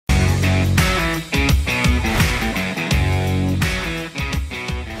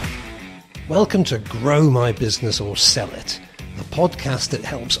Welcome to Grow My Business or Sell It, the podcast that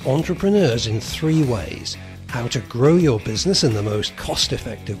helps entrepreneurs in 3 ways: how to grow your business in the most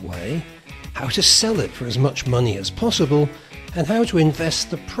cost-effective way, how to sell it for as much money as possible, and how to invest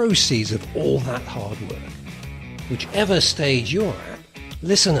the proceeds of all that hard work. Whichever stage you're at,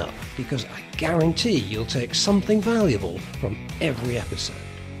 listen up, because I guarantee you'll take something valuable from every episode.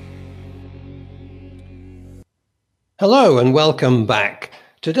 Hello and welcome back.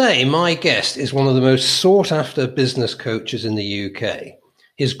 Today, my guest is one of the most sought-after business coaches in the UK.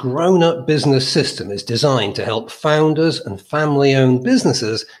 His grown-up business system is designed to help founders and family-owned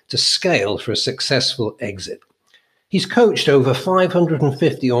businesses to scale for a successful exit. He's coached over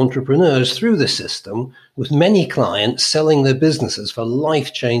 550 entrepreneurs through the system, with many clients selling their businesses for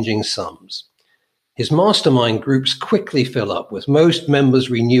life-changing sums. His mastermind groups quickly fill up, with most members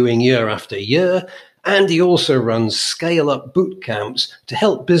renewing year after year, and he also runs scale-up boot camps to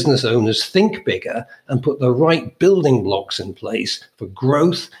help business owners think bigger and put the right building blocks in place for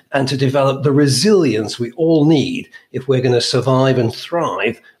growth and to develop the resilience we all need if we're going to survive and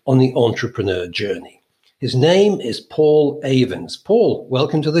thrive on the entrepreneur journey. His name is Paul Avins. Paul,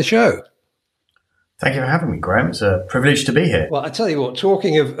 welcome to the show. Thank you for having me, Graham. It's a privilege to be here. Well, I tell you what,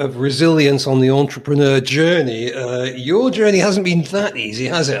 talking of resilience on the entrepreneur journey, your journey hasn't been that easy,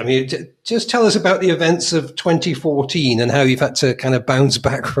 has it? I mean, just tell us about the events of 2014 and how you've had to kind of bounce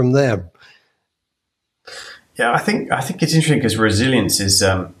back from them. Yeah, I think it's interesting because resilience is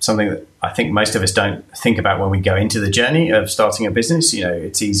something that I think most of us don't think about when we go into the journey of starting a business. You know,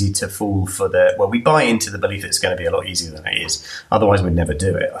 it's easy to fall for we buy into the belief that it's going to be a lot easier than it is. Otherwise, we'd never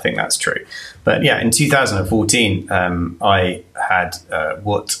do it. I think that's true. But yeah, in 2014, I had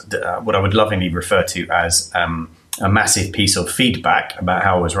what I would lovingly refer to as a massive piece of feedback about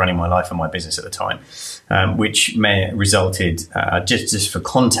how I was running my life and my business at the time, which resulted, just for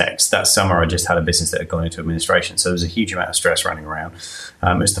context, that summer I just had a business that had gone into administration. So there was a huge amount of stress running around.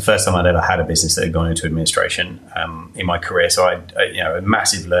 It was the first time I'd ever had a business that had gone into administration in my career. So I a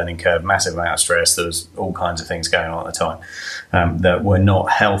massive learning curve, massive amount of stress. There was all kinds of things going on at the time that were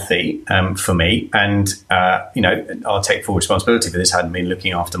not healthy for me. And, I'll take full responsibility for this. I hadn't been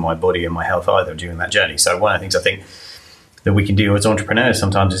looking after my body and my health either during that journey. So one of the things I think that we can do as entrepreneurs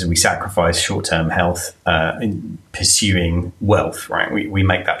sometimes is we sacrifice short-term health in pursuing wealth, right? We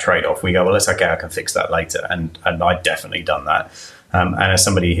make that trade-off. We go, well, I can fix that later. And I'd definitely done that. And as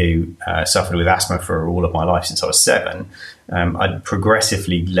somebody who suffered with asthma for all of my life since I was 7, I'd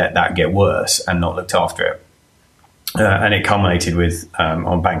progressively let that get worse and not looked after it. And it culminated with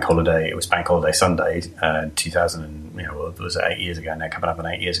on bank holiday. It was Bank Holiday Sunday, 2000. It was 8 years ago now, coming up on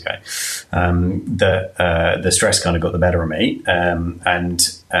 8 years ago. The stress kind of got the better of me,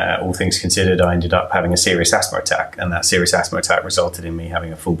 and all things considered, I ended up having a serious asthma attack, and that serious asthma attack resulted in me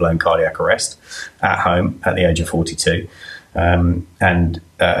having a full-blown cardiac arrest at home at the age of 42. And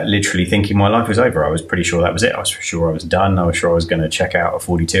literally thinking my life was over. I was pretty sure that was it. I was sure I was done. I was sure I was going to check out at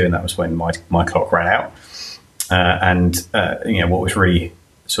 42, and that was when my clock ran out. What was really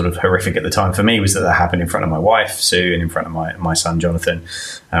sort of horrific at the time for me was that happened in front of my wife, Sue, and in front of my son, Jonathan,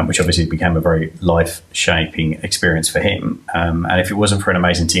 which obviously became a very life-shaping experience for him. And if it wasn't for an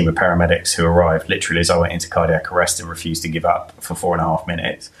amazing team of paramedics who arrived literally as I went into cardiac arrest and refused to give up for 4.5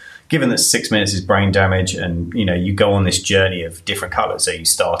 minutes, given that 6 minutes is brain damage, and you go on this journey of different colours. So you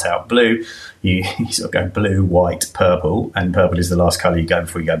start out blue, you sort of go blue, white, purple, and purple is the last colour you go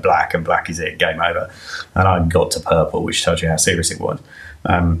before you go black, and black is it, game over. And I got to purple, which tells you how serious it was.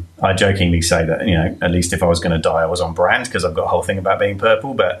 I jokingly say that at least if I was going to die, I was on brand, because I've got a whole thing about being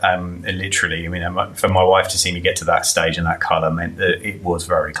purple. But literally, for my wife to see me get to that stage and that colour meant that it was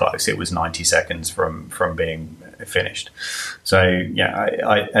very close. It was 90 seconds from being finished. So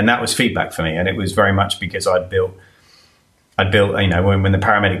yeah, and that was feedback for me, and it was very much because I'd built when the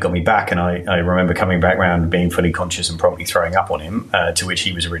paramedic got me back, and I remember coming back round and being fully conscious and probably throwing up on him, to which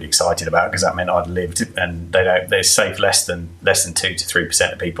he was really excited about, because that meant I'd lived, and they save less than 2 to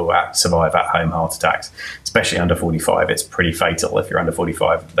 3% of people survive at home heart attacks, especially under 45. It's pretty fatal if you're under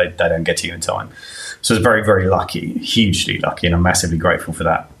 45. They don't get to you in time. So I was very, very lucky, hugely lucky, and I'm massively grateful for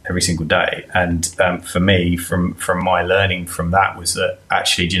that every single day. And for me, from my learning from that was that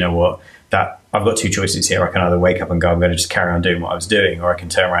actually, do you know what? That I've got 2 choices here. I can either wake up and go, I'm going to just carry on doing what I was doing, or I can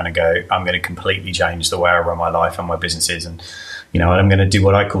turn around and go, I'm going to completely change the way I run my life and my businesses. And, I'm going to do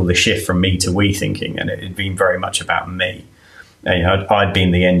what I call the shift from me to we thinking. And it had been very much about me. I'd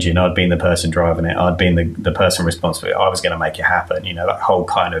been the engine, I'd been the person driving it, I'd been the person responsible. I was going to make it happen. That whole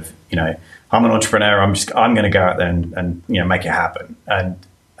kind of, I'm an entrepreneur. I'm going to go out there and make it happen. And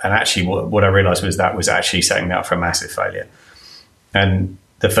actually what I realized was that was actually setting me up for a massive failure. And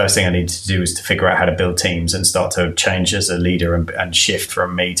the first thing I needed to do was to figure out how to build teams and start to change as a leader and shift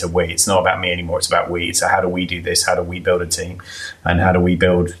from me to we. It's not about me anymore. It's about we. So how do we do this? How do we build a team? And how do we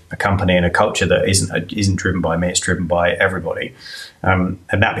build a company and a culture that isn't driven by me? It's driven by everybody. And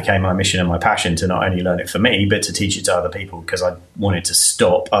that became my mission and my passion, to not only learn it for me, but to teach it to other people, because I wanted to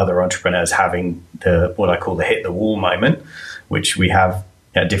stop other entrepreneurs having what I call the hit the wall moment, which we have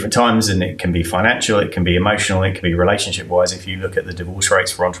at different times, and it can be financial, it can be emotional, it can be relationship wise. If you look at the divorce rates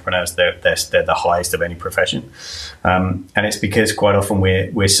for entrepreneurs, they're the highest of any profession, and it's because quite often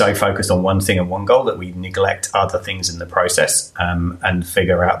we're so focused on one thing and one goal that we neglect other things in the process, and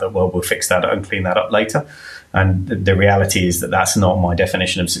figure out that, well, we'll fix that and clean that up later. And the reality is that that's not my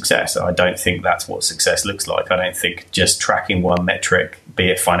definition of success. I don't think that's what success looks like. I don't think just tracking one metric, be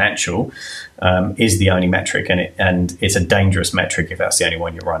it financial, is the only metric, and it's a dangerous metric if that's the only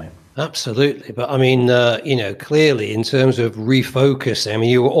one you're running. Absolutely. But I mean, clearly in terms of refocusing, I mean,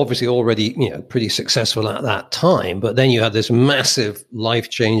 you were obviously already, pretty successful at that time, but then you had this massive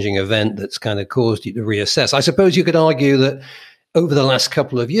life-changing event that's kind of caused you to reassess. I suppose you could argue that over the last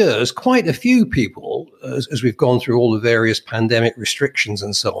couple of years, quite a few people, as we've gone through all the various pandemic restrictions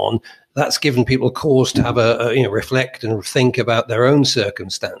and so on, that's given people cause to have a reflect and think about their own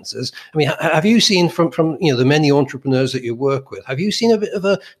circumstances. I mean, have you seen from the many entrepreneurs that you work with, have you seen a bit of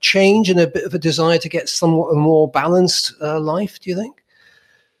a change and a bit of a desire to get somewhat a more balanced life, do you think?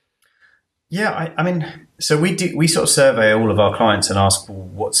 Yeah, I mean, so we sort of survey all of our clients and ask, well,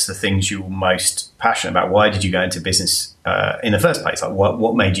 what's the things you're most passionate about? Why did you go into business in the first place? Like,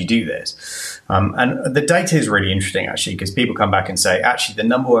 what made you do this? And the data is really interesting, actually, because people come back and say, actually, the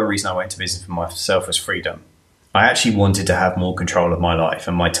number one reason I went into business for myself was freedom. I actually wanted to have more control of my life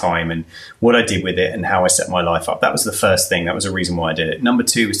and my time and what I did with it and how I set my life up. That was the first thing. That was a reason why I did it. Number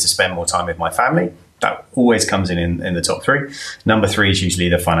two was to spend more time with my family. That always comes in the top three. Number three is usually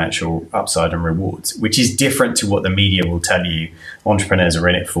the financial upside and rewards, which is different to what the media will tell you entrepreneurs are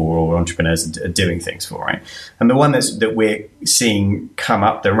in it for, or entrepreneurs are doing things for, right? And the one that we're seeing come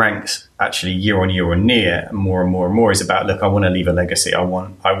up the ranks actually year on year and more and more is about, look, I want to leave a legacy. I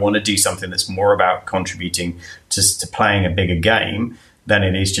want to do something that's more about contributing to playing a bigger game than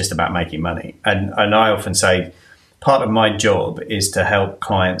it is just about making money. And I often say, part of my job is to help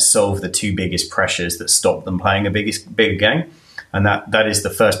clients solve the two biggest pressures that stop them playing a bigger game. And that is, the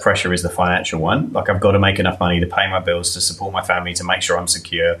first pressure is the financial one. Like, I've got to make enough money to pay my bills, to support my family, to make sure I'm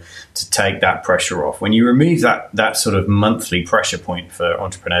secure, to take that pressure off. When you remove that sort of monthly pressure point for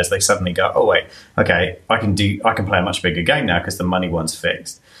entrepreneurs, they suddenly go, oh, wait, okay, I can play a much bigger game now because the money one's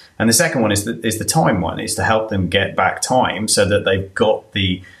fixed. And the second one is the time one, is to help them get back time so that they've got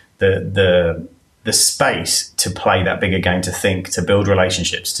the space to play that bigger game, to think, to build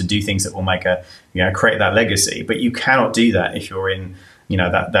relationships, to do things that will create that legacy. But you cannot do that if you're in,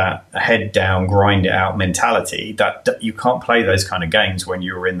 that head down, grind it out mentality. That you can't play those kind of games when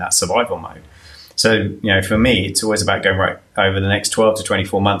you're in that survival mode. So, for me, it's always about going, right, over the next 12 to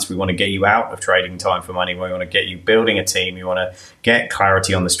 24 months, we want to get you out of trading time for money. We want to get you building a team. We want to get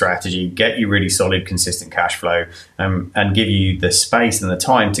clarity on the strategy, get you really solid, consistent cash flow, and give you the space and the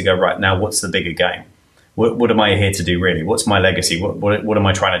time to go, right, now what's the bigger game? What am I here to do, really? What's my legacy? What am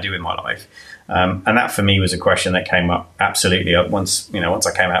I trying to do in my life? And that, for me, was a question that came up absolutely once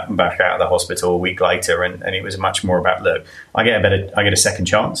I came back out of the hospital a week later, and it was much more about, look, I get a second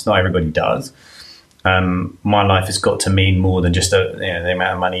chance. Not everybody does. My life has got to mean more than just the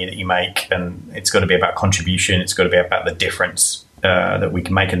amount of money that you make, and it's got to be about contribution. It's got to be about the difference that we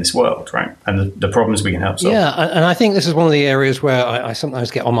can make in this world, right? And the problems we can help solve. Yeah, and I think this is one of the areas where I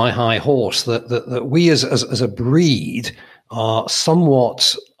sometimes get on my high horse that we as a breed are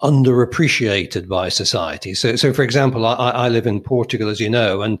somewhat underappreciated by society. So for example, I live in Portugal, as you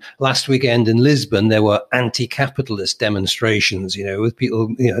know, and last weekend in Lisbon, there were anti-capitalist demonstrations, with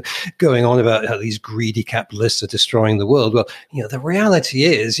people, going on about how these greedy capitalists are destroying the world. Well, the reality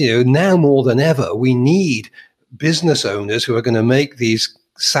is, now more than ever, we need business owners who are going to make these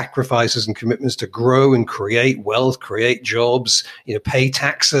sacrifices and commitments to grow and create wealth, create jobs, pay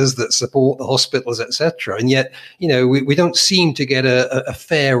taxes that support the hospitals, etc. And yet, we don't seem to get a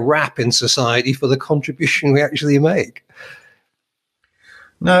fair rap in society for the contribution we actually make.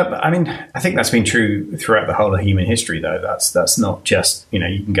 No, but I mean, I think that's been true throughout the whole of human history, though. That's not just, you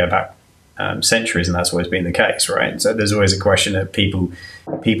can go back centuries, and that's always been the case, right? So there's always a question that people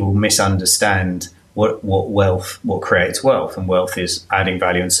misunderstand what creates wealth, and wealth is adding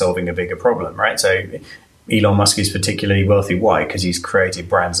value and solving a bigger problem, right? So Elon Musk is particularly wealthy. Why? Because he's created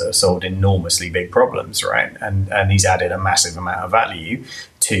brands that have solved enormously big problems, right? And he's added a massive amount of value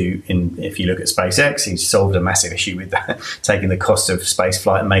if you look at SpaceX, he's solved a massive issue with that, taking the cost of space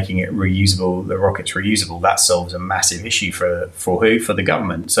flight and making it reusable, the rockets reusable. That solves a massive issue for who? For the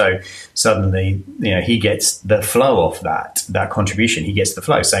government. So suddenly, he gets the flow of that contribution. He gets the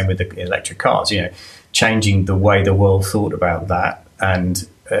flow. Same with the electric cars, changing the way the world thought about that. And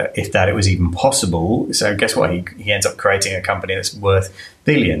if that it was even possible. So guess what? He ends up creating a company that's worth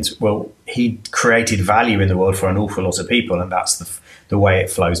billions. Well, he created value in the world for an awful lot of people, and that's the way it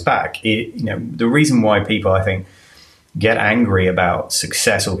flows back. The reason why people, I think, get angry about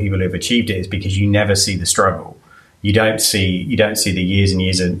success or people who've achieved it is because you never see the struggle. You don't see the years and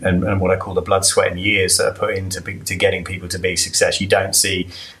years and what I call the blood, sweat, and years that are put into getting people to be success. You don't see,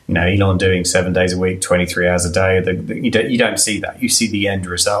 Elon doing 7 days a week, 23 hours a day. You don't see that. You see the end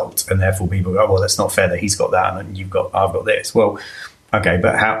result, and therefore people go, well, that's not fair that he's got that and I've got this. Well, okay,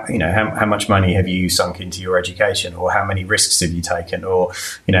 but how much money have you sunk into your education, or how many risks have you taken, or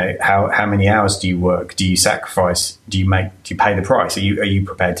how many hours do you work? Do you sacrifice? Do you pay the price? Are you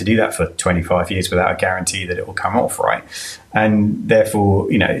prepared to do that for 25 years without a guarantee that it will come off right? And therefore,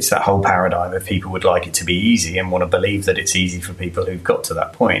 it's that whole paradigm of people would like it to be easy and want to believe that it's easy for people who've got to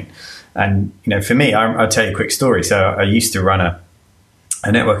that point. And for me, I'll tell you a quick story. So I used to run a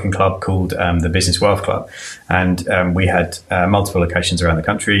networking club called the Business Wealth Club, and we had multiple locations around the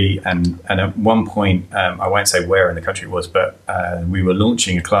country. And at one point, I won't say where in the country it was, but we were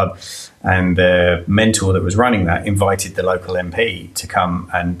launching a club, and the mentor that was running that invited the local MP to come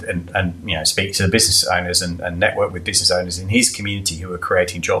and speak to the business owners and network with business owners in his community who were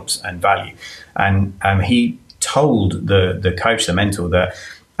creating jobs and value. And he told the coach, the mentor, that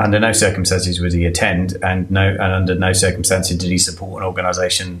under no circumstances would he attend, and under no circumstances did he support an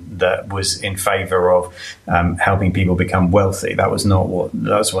organisation that was in favour of helping people become wealthy. That was not what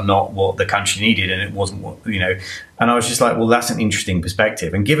the country needed, and it wasn't what. And I was just like, well, that's an interesting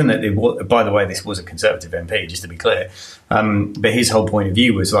perspective. And given that, by the way, this was a Conservative MP, just to be clear, but his whole point of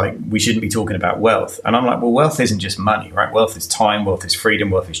view was like, we shouldn't be talking about wealth. And I'm like, well, wealth isn't just money, right? Wealth is time, wealth is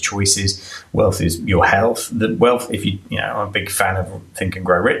freedom, wealth is choices, wealth is your health. The wealth, if I'm a big fan of Think and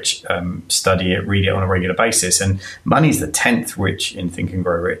Grow Rich, study it, read it on a regular basis. And money is the 10th rich in Think and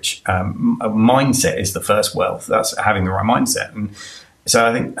Grow Rich. Mindset is the first wealth. That's having the right mindset. And so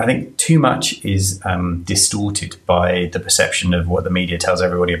I think too much is distorted by the perception of what the media tells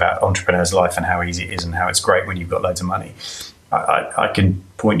everybody about entrepreneurs' life and how easy it is and how it's great when you've got loads of money. I can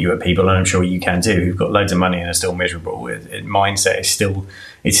point you at people, and I'm sure you can too, who've got loads of money and are still miserable. Mindset is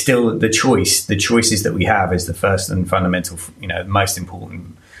still the choice. The choices that we have is the first and fundamental, most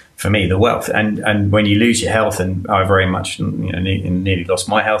important for me, the wealth. And when you lose your health, and I very much nearly lost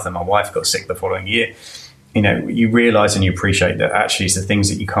my health, and my wife got sick the following year. You realise and you appreciate that actually it's the things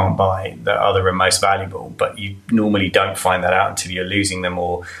that you can't buy that are the most valuable, but you normally don't find that out until you're losing them,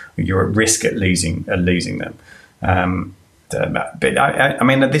 or you're at risk at losing them. But I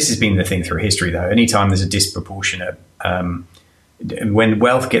mean, this has been the thing through history, though. Anytime there's a disproportionate, when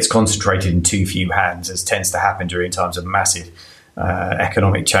wealth gets concentrated in too few hands, as tends to happen during times of massive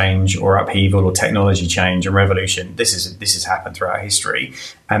economic change or upheaval or technology change and revolution. This has happened throughout history.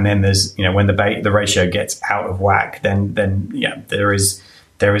 And then there's when the ratio gets out of whack, then there is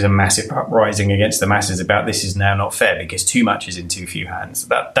a massive uprising against the masses about this is now not fair because too much is in too few hands.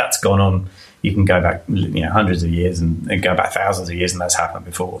 That's gone on. You can go back hundreds of years and go back thousands of years, and that's happened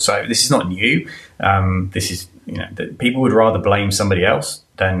before. So this is not new. This is people would rather blame somebody else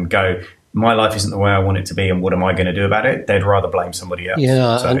than go, my life isn't the way I want it to be, and what am I going to do about it? They'd rather blame somebody else.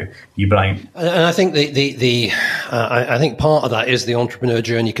 Yeah, so you blame. And I think I think part of that is the entrepreneur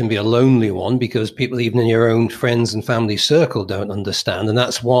journey can be a lonely one because people, even in your own friends and family circle, don't understand, and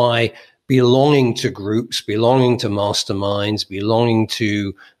that's why belonging to groups, belonging to masterminds, belonging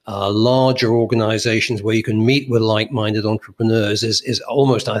to larger organizations where you can meet with like-minded entrepreneurs is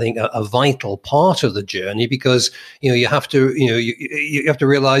almost, I think, a vital part of the journey, because you have to you have to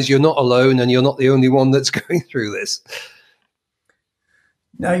realize you're not alone and you're not the only one that's going through this.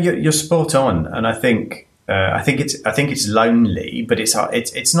 No, you're spot on, and I think it's lonely, but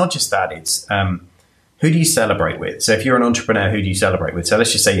it's not just that. It's who do you celebrate with? So if you're an entrepreneur, who do you celebrate with? So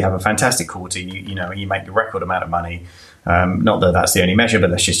let's just say you have a fantastic quarter, you make a record amount of money. Not that that's the only measure,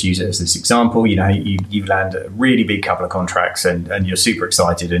 but let's just use it as this example. You land a really big couple of contracts and you're super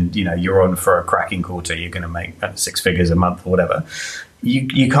excited, and you're on for a cracking quarter. You're going to make 6 figures a month or whatever.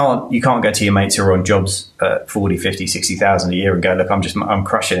 You can't go to your mates who are on jobs at 40, 50, 60,000 a year and go, look, I'm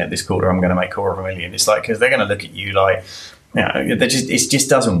crushing it this quarter. I'm going to make $250,000. It's like, because they're going to look at you like, it just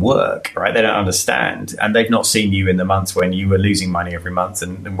doesn't work, right? They don't understand, and they've not seen you in the months when you were losing money every month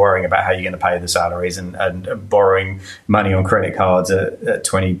and worrying about how you're going to pay the salaries and borrowing money on credit cards at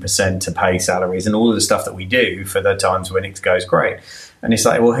 20% to pay salaries and all of the stuff that we do for the times when it goes great. And it's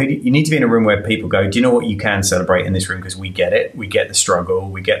like, well, you need to be in a room where people go, do you know what you can celebrate in this room? Because we get it. We get the struggle.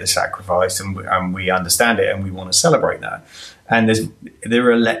 We get the sacrifice, and we understand it, and we want to celebrate that. And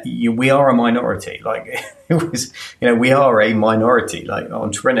we are a minority. Like it was, we are a minority. Like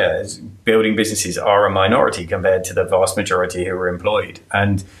entrepreneurs building businesses are a minority compared to the vast majority who are employed.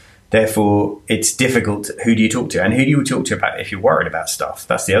 And therefore, it's difficult. Who do you talk to? And who do you talk to about if you're worried about stuff?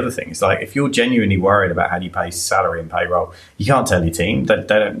 That's the other thing. It's like if you're genuinely worried about how do you pay salary and payroll, you can't tell your team. They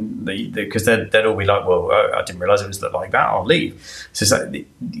don't, because they'd all be like, well, I didn't realize it was like that. I'll leave. So it's like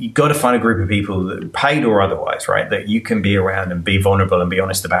you've got to find a group of people, that paid or otherwise, right, that you can be around and be vulnerable and be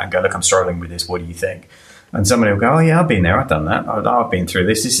honest about and go, look, I'm struggling with this. What do you think? And somebody will go, oh, yeah, I've been there. I've done that. I've been through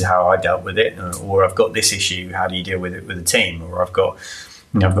this. This is how I dealt with it. Or I've got this issue. How do you deal with it with a team? Or I've got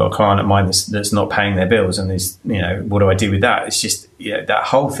a client of mine that's not paying their bills, and is, what do I do with that? It's just, that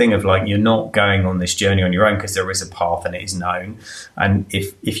whole thing of like, you're not going on this journey on your own because there is a path and it is known. And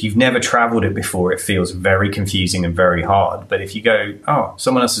if you've never traveled it before, it feels very confusing and very hard. But if you go, oh,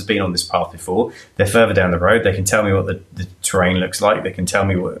 someone else has been on this path before, they're further down the road, they can tell me what the terrain looks like. They can tell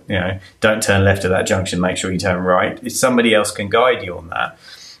me what, don't turn left at that junction, make sure you turn right. If somebody else can guide you on that.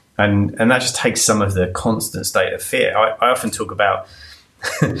 And that just takes some of the constant state of fear. I often talk about,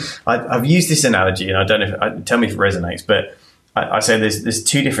 I've used this analogy, and I don't know if tell me if it resonates, but I say there's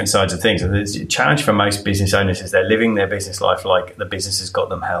two different sides of things. There's a challenge for most business owners is they're living their business life like the business has got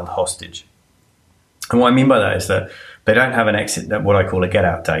them held hostage. And what I mean by that is that they don't have an exit, what I call a get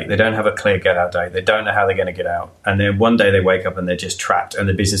out date. They don't have a clear get out date. They don't know how they're going to get out. And then one day they wake up and they're just trapped, and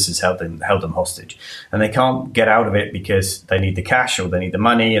the business has held them hostage. And they can't get out of it because they need the cash or they need the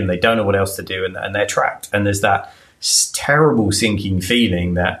money, and they don't know what else to do, and they're trapped. And there's that terrible sinking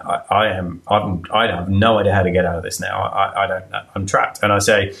feeling that I have no idea how to get out of this now. I don't know. I'm trapped. And I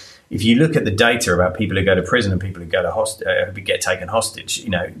say, if you look at the data about people who go to prison and people who go to get taken hostage,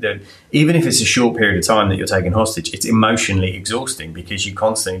 even if it's a short period of time that you're taken hostage, it's emotionally exhausting because you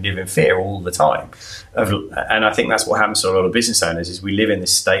constantly live in fear all the time. And I think that's what happens to a lot of business owners is we live in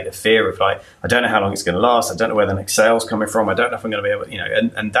this state of fear of like, I don't know how long it's going to last. I don't know where the next sale's coming from. I don't know if I'm going to be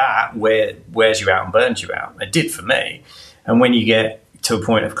able, and that wears you out and burns you out. It did for me. And when you get to a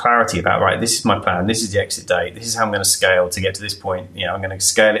point of clarity about, right, this is my plan, this is the exit date, this is how I'm going to scale to get to this point, I'm going to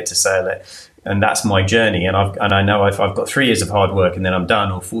scale it to sell it, and that's my journey. And I know if I've got 3 years of hard work and then I'm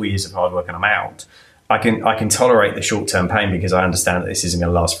done, or 4 years of hard work and I'm out, I can tolerate the short-term pain because I understand that this isn't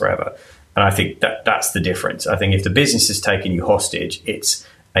going to last forever. And I think that's the difference. I think if the business has taken you hostage, it's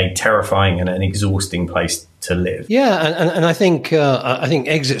a terrifying and an exhausting place to live. Yeah, and I think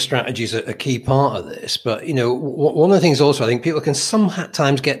exit strategies are a key part of this. But one of the things also, I think people can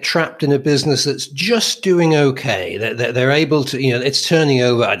sometimes get trapped in a business that's just doing okay. They're able to, it's turning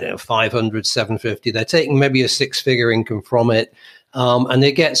over, I don't know, 500, 750. They're taking maybe a 6-figure income from it, and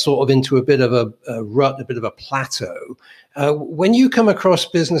they get sort of into a bit of a rut, a bit of a plateau. When you come across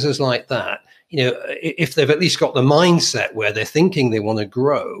businesses like that, if they've at least got the mindset where they're thinking they want to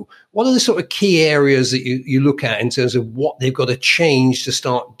grow, what are the sort of key areas that you look at in terms of what they've got to change to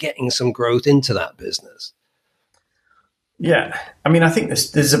start getting some growth into that business? Yeah. I mean, I think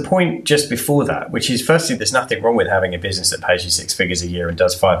there's a point just before that, which is firstly, there's nothing wrong with having a business that pays you 6 figures a year and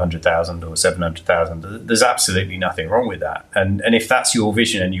does 500,000 or 700,000. There's absolutely nothing wrong with that. And if that's your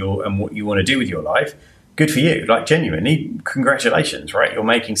vision and what you want to do with your life, good for you. Like, genuinely, congratulations, right? You're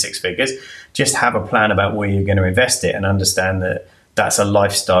making 6 figures. Just have a plan about where you're going to invest it and understand that that's a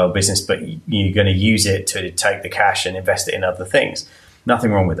lifestyle business, but you're going to use it to take the cash and invest it in other things.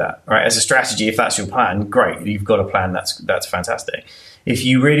 Nothing wrong with that, right? As a strategy, if that's your plan, great. You've got a plan. That's fantastic. If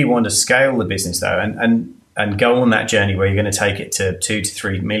you really want to scale the business, though, and go on that journey where you're going to take it to 2 to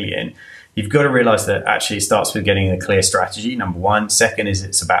 3 million, you've got to realize that actually it starts with getting a clear strategy, number one. Second is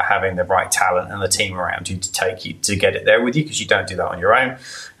it's about having the right talent and the team around you to take you to get it there with you, because you don't do that on your own.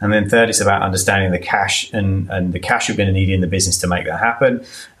 And then third, it's about understanding the cash and the cash you're going to need in the business to make that happen,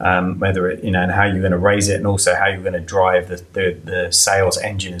 whether it, and how you're going to raise it, and also how you're going to drive the sales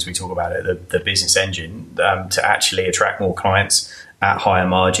engine, as we talk about it, the business engine, to actually attract more clients at higher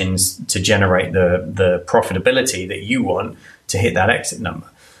margins to generate the profitability that you want to hit that exit number.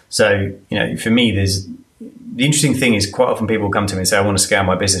 So, for me, the interesting thing is quite often people come to me and say, I want to scale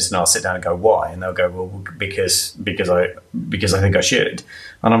my business, and I'll sit down and go, why? And they'll go, well, because I think I should.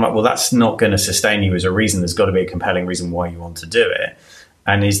 And I'm like, well, that's not going to sustain you as a reason. There's got to be a compelling reason why you want to do it.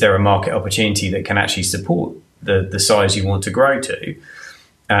 And is there a market opportunity that can actually support the size you want to grow to?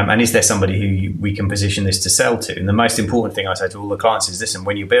 And is there somebody who we can position this to sell to? And the most important thing I say to all the clients is, listen,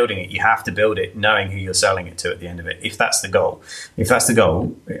 when you're building it, you have to build it knowing who you're selling it to at the end of it. If that's the goal,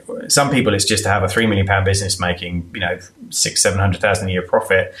 some people it's just to have a £3 million business making, 600,000-700,000 a year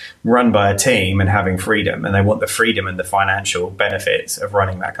profit run by a team and having freedom. And they want the freedom and the financial benefits of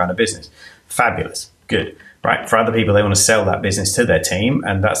running that kind of business. Fabulous. Good. Right. For other people, they want to sell that business to their team,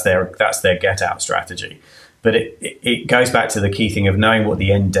 and that's their get out strategy. But it goes back to the key thing of knowing what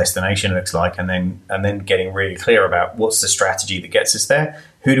the end destination looks like, and then getting really clear about what's the strategy that gets us there,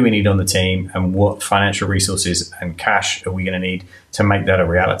 who do we need on the team, and what financial resources and cash are we going to need to make that a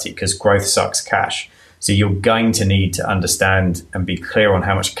reality, because growth sucks cash. So you're going to need to understand and be clear on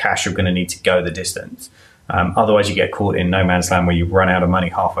how much cash you're going to need to go the distance. Otherwise, you get caught in no man's land where you run out of money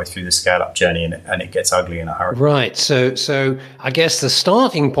halfway through the scale-up journey and it gets ugly in a hurry. Right. So I guess the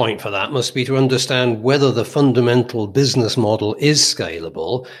starting point for that must be to understand whether the fundamental business model is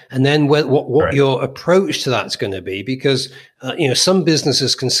scalable, and then what your approach to that's going to be. Because some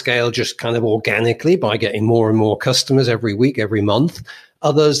businesses can scale just kind of organically by getting more and more customers every week, every month.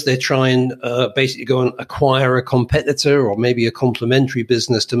 Others, they try and basically go and acquire a competitor or maybe a complementary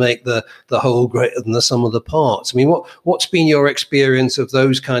business to make the whole greater than the sum of the parts. I mean, what's been your experience of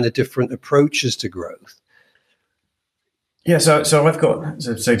those kind of different approaches to growth? Yeah, so I've got,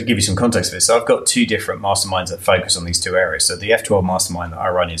 so to give you some context for this, so I've got two different masterminds that focus on these two areas. So the F12 mastermind that I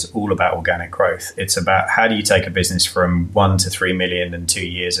run is all about organic growth. It's about how do you take a business from 1 to 3 million in 2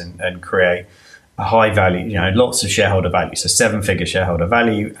 years and create a high value, lots of shareholder value. So 7-figure shareholder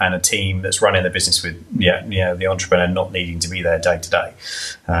value and a team that's running the business with, the entrepreneur not needing to be there day to day.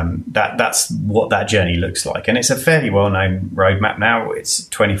 That's what that journey looks like. And it's a fairly well-known roadmap now. It's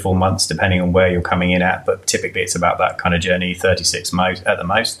 24 months, depending on where you're coming in at, but typically it's about that kind of journey, 36 at the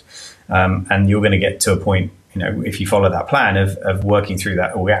most. And you're going to get to a point, if you follow that plan of working through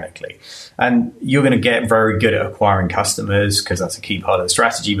that organically. And you're going to get very good at acquiring customers because that's a key part of the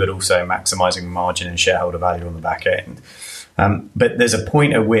strategy, but also maximizing margin and shareholder value on the back end. But there's a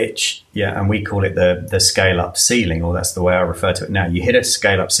point at which, and we call it the scale-up ceiling, or that's the way I refer to it now. You hit a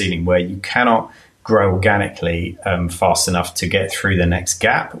scale-up ceiling where you cannot grow organically fast enough to get through the next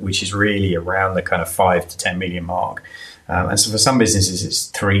gap, which is really around the kind of 5 to 10 million mark. And so for some businesses, it's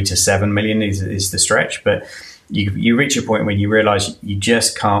 3 to 7 million is the stretch. But you reach a point when you realize you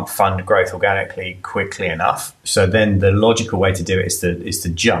just can't fund growth organically quickly enough. So then the logical way to do it is to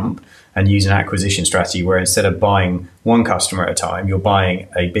jump and use an acquisition strategy where instead of buying one customer at a time, you're buying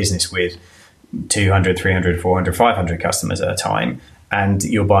a business with 200, 300, 400, 500 customers at a time. And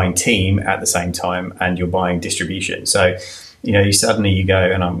you're buying team at the same time, and you're buying distribution. So you suddenly go,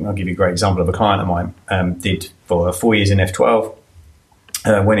 and I'll give you a great example of a client of mine did for 4 years in F12,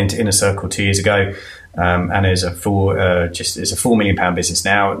 went into Inner Circle 2 years ago, and is a £4 million business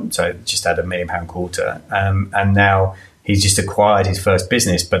now. So just had £1 million quarter, and now he's just acquired his first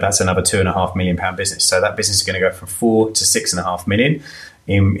business, but that's another £2.5 million business. So that business is going to go from 4 to 6.5 million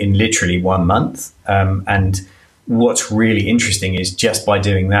in literally 1 month, and what's really interesting is just by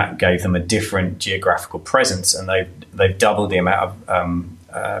doing that gave them a different geographical presence, and they've doubled the amount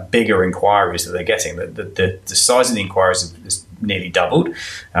of bigger inquiries that they're getting. The size of the inquiries is nearly doubled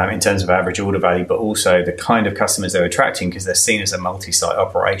in terms of average order value, but also the kind of customers they're attracting because they're seen as a multi-site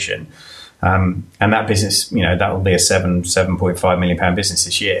operation. And that business, that will be a £7.5 million business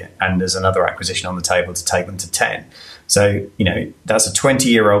this year, and there's another acquisition on the table to take them to 10. So that's a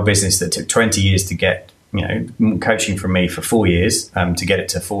 20-year-old business that took 20 years to get. Coaching from me for 4 years to get it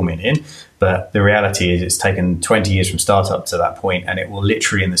to 4 million. But the reality is it's taken 20 years from startup to that point, and it will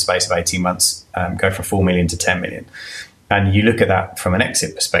literally in the space of 18 months go from 4 million to 10 million. And you look at that from an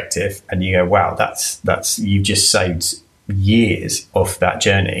exit perspective and you go, wow, that's you've just saved years off that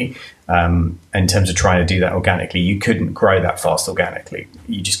journey in terms of trying to do that organically. You couldn't grow that fast organically.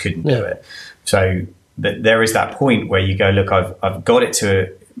 You just couldn't do it. So there is that point where you go, look, I've got it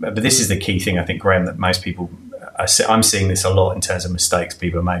to but this is the key thing, I think, Graham, that most people, I'm seeing this a lot in terms of mistakes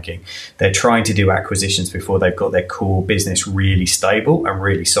people are making. They're trying to do acquisitions before they've got their core business really stable and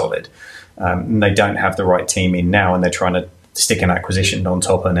really solid. And they don't have the right team in now, and they're trying to stick an acquisition on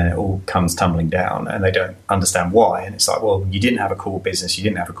top, and then it all comes tumbling down, and they don't understand why. And it's like, well, you didn't have a core business, you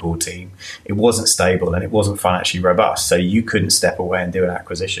didn't have a core team, it wasn't stable, and it wasn't financially robust, so you couldn't step away and do an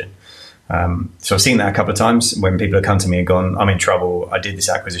acquisition. So I've seen that a couple of times when people have come to me and gone, I'm in trouble, I did this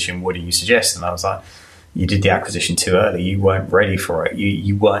acquisition, what do you suggest? And I was like, you did the acquisition too early, you weren't ready for it,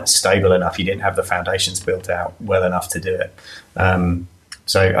 you weren't stable enough, you didn't have the foundations built out well enough to do it.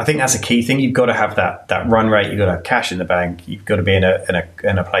 So I think that's a key thing. You've got to have that run rate. You've got to have cash in the bank. You've got to be in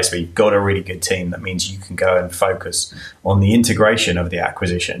a place where you've got a really good team. That means you can go and focus on the integration of the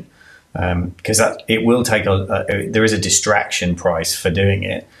acquisition, because it will take there is a distraction price for doing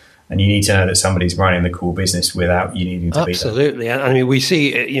it. And you need to know that somebody's running the core business without you needing to be there. Absolutely. I mean, we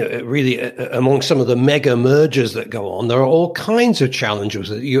see, really among some of the mega mergers that go on, there are all kinds of challenges.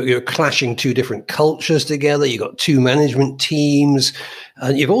 You're clashing two different cultures together. You've got two management teams.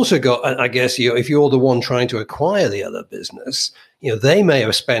 And you've also got, I guess, if you're the one trying to acquire the other business, they may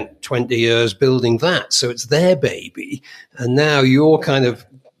have spent 20 years building that. So it's their baby. And now you're kind of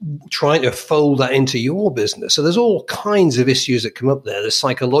trying to fold that into your business. So there's all kinds of issues that come up there. There's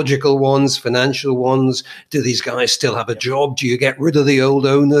psychological ones, financial ones. Do these guys still have a job? Do you get rid of the old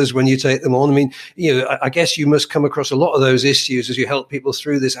owners when you take them on? I mean, I guess you must come across a lot of those issues as you help people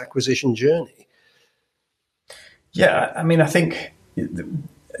through this acquisition journey. Yeah, I mean, I think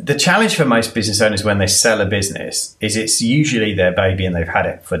the challenge for most business owners when they sell a business is it's usually their baby and they've had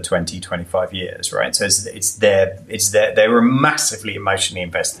it for 20, 25 years, right? So they were massively emotionally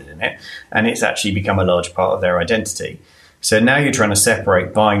invested in it, and it's actually become a large part of their identity. So now you're trying to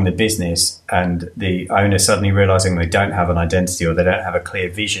separate buying the business and the owner suddenly realizing they don't have an identity or they don't have a clear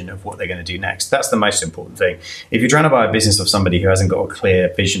vision of what they're going to do next. That's the most important thing. If you're trying to buy a business of somebody who hasn't got a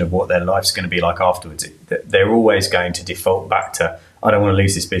clear vision of what their life's going to be like afterwards, they're always going to default back to, I don't want to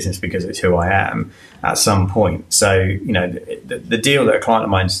lose this business because it's who I am at some point. So, the deal that a client of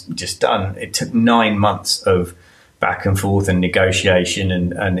mine's just done, it took 9 months of back and forth and negotiation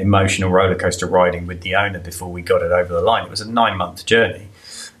and emotional roller coaster riding with the owner before we got it over the line. It was a 9-month journey.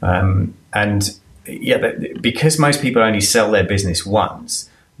 Because most people only sell their business once,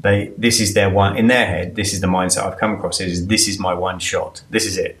 this is their one, in their head, this is the mindset I've come across, this is my one shot. This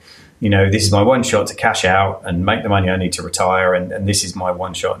is it. This is my one shot to cash out and make the money I need to retire, and this is my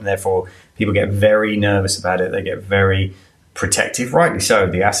one shot. And therefore, people get very nervous about it. They get very protective, rightly so,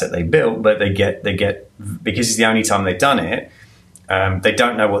 of the asset they built, but they get because it's the only time they've done it, they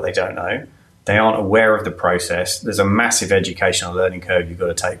don't know what they don't know. They aren't aware of the process. There's a massive educational learning curve you've got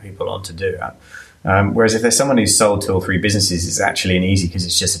to take people on to do that. Whereas if there's someone who's sold 2 or 3 businesses, it's actually an easy, because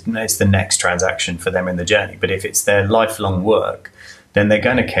it's the next transaction for them in the journey. But if it's their lifelong work, then they're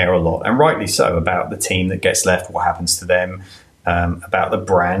going to care a lot, and rightly so, about the team that gets left, what happens to them, about the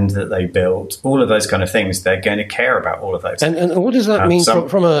brand that they built, all of those kind of things. They're going to care about all of those. And what does that mean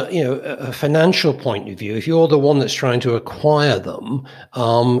from a financial point of view? If you're the one that's trying to acquire them,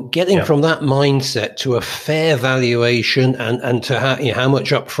 getting from that mindset to a fair valuation and to how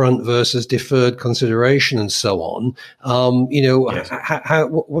much upfront versus deferred consideration and so on,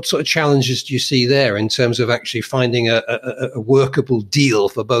 what sort of challenges do you see there in terms of actually finding a workable deal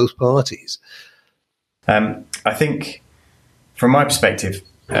for both parties? I think, from my perspective,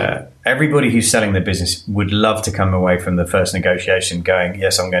 everybody who's selling their business would love to come away from the first negotiation going,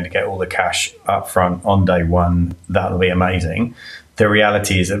 yes, I'm going to get all the cash up front on day one. That'll be amazing. The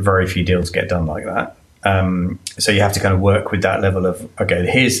reality is that very few deals get done like that. So you have to kind of work with that level of, okay,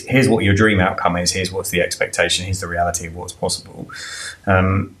 here's what your dream outcome is. Here's what's the expectation. Here's the reality of what's possible.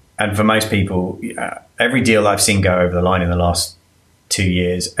 And for most people, every deal I've seen go over the line in the last 2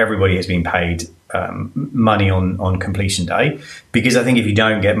 years, everybody has been paid money on completion day, because I think if you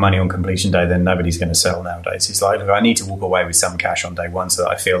don't get money on completion day, then nobody's going to sell nowadays. It's like, look, I need to walk away with some cash on day one so that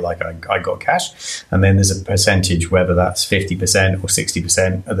I feel like I got cash, and then there's a percentage, whether that's 50% or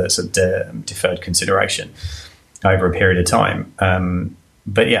 60%, that's a deferred consideration over a period of time.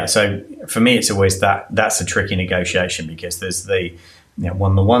 But yeah, so for me, it's always that's a tricky negotiation, because there's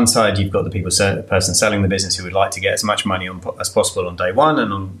on the one side, you've got the person selling the business who would like to get as much money as possible on day one.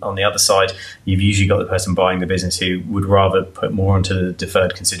 And on the other side, you've usually got the person buying the business who would rather put more onto the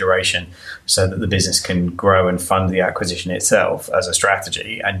deferred consideration so that the business can grow and fund the acquisition itself as a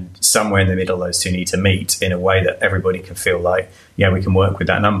strategy. And somewhere in the middle, those two need to meet in a way that everybody can feel like, yeah, we can work with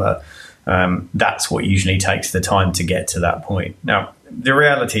that number. That's what usually takes the time to get to that point. Now, the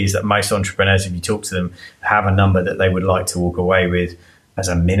reality is that most entrepreneurs, if you talk to them, have a number that they would like to walk away with as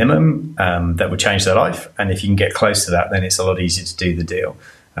a minimum that would change their life. And if you can get close to that, then it's a lot easier to do the deal.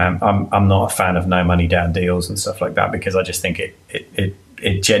 I'm not a fan of no money down deals and stuff like that, because I just think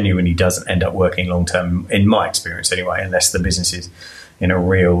it genuinely doesn't end up working long term, in my experience anyway, unless the business is in a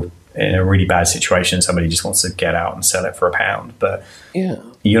really bad situation. Somebody just wants to get out and sell it for £1. But yeah,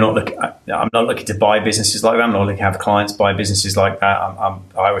 I'm not looking to buy businesses like that. I'm not looking to have clients buy businesses like that. I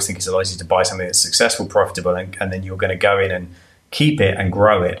always think it's a lot easier to buy something that's successful, profitable, and then you're going to go in and keep it and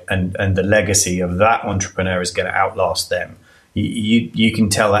grow it, and the legacy of that entrepreneur is going to outlast them. you can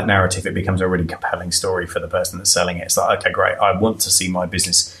tell that narrative. It becomes a really compelling story for the person that's selling it. It's like, okay, great. I want to see my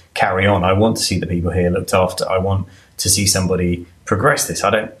business carry on. I want to see the people here looked after. I want to see somebody progress this. I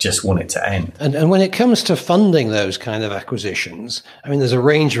don't just want it to end. And when it comes to funding those kind of acquisitions, I mean, there's a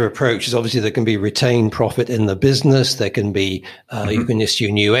range of approaches. Obviously, there can be retained profit in the business. There can be, you can issue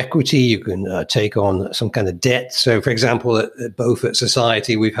new equity. You can take on some kind of debt. So, for example, at Beaufort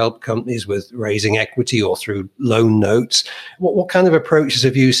Society, we've helped companies with raising equity or through loan notes. What kind of approaches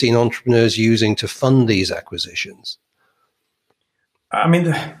have you seen entrepreneurs using to fund these acquisitions? I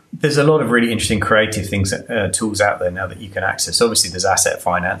mean, there's a lot of really interesting creative things, tools out there now that you can access. Obviously, there's asset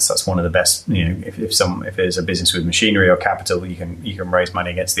finance. That's one of the best. You know, if there's a business with machinery or capital, you can raise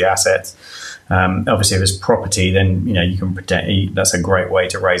money against the assets. Obviously, if there's property, then you can protect. That's a great way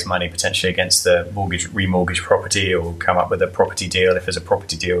to raise money potentially against the remortgage property, or come up with a property deal if there's a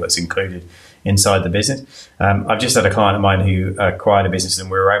property deal that's included inside the business. I've just had a client of mine who acquired a business, and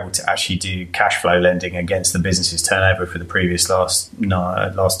we were able to actually do cash flow lending against the business's turnover for the previous last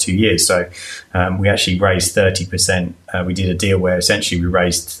 2 years. So we actually raised 30%. We did a deal where essentially we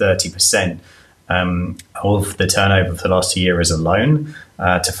raised 30% of the turnover for the last 2 years as a loan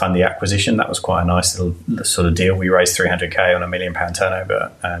to fund the acquisition. That was quite a nice little sort of deal. We raised 300k on £1 million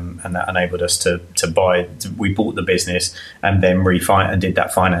turnover, and that enabled us to buy. We bought the business and then did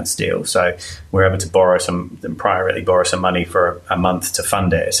that finance deal. So we're able to borrow some money for a month to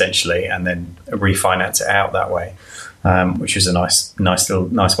fund it essentially, and then refinance it out that way, which is a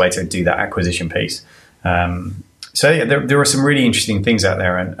nice way to do that acquisition piece. So yeah, there are some really interesting things out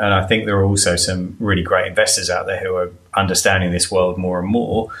there, and I think there are also some really great investors out there who are understanding this world more and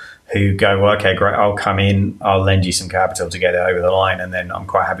more, who go, well, okay, great, I'll come in, I'll lend you some capital to get it over the line, and then I'm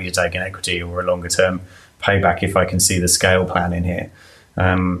quite happy to take an equity or a longer term payback if I can see the scale plan in here.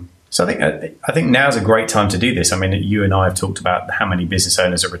 So I think now's a great time to do this. I mean, you and I have talked about how many business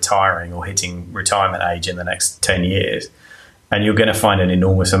owners are retiring or hitting retirement age in the next 10 years. And you're going to find an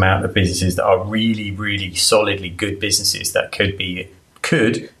enormous amount of businesses that are really, really solidly good businesses that could be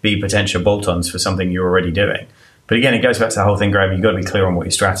potential bolt-ons for something you're already doing. But again, it goes back to the whole thing, Graham. You've got to be clear on what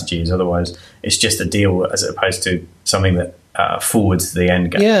your strategy is. Otherwise, it's just a deal as opposed to something that forwards the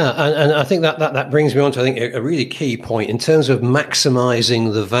end game. Yeah, and I think that brings me on to, I think, a really key point in terms of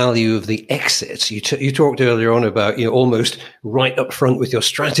maximizing the value of the exits. You talked earlier on about, almost right up front with your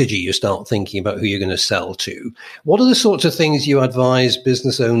strategy, you start thinking about who you're going to sell to. What are the sorts of things you advise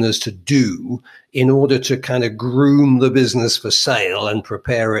business owners to do in order to kind of groom the business for sale and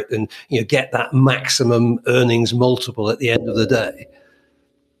prepare it and get that maximum earnings multiple at the end of the day?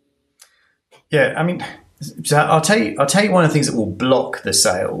 Yeah, I mean, so I'll tell you one of the things that will block the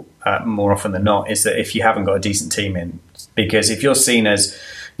sale more often than not is that if you haven't got a decent team in, because if you're seen as,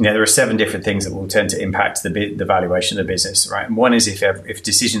 there are 7 different things that will tend to impact the valuation of the business, right? And one is if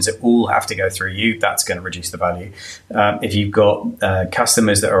decisions that all have to go through you, that's going to reduce the value. If you've got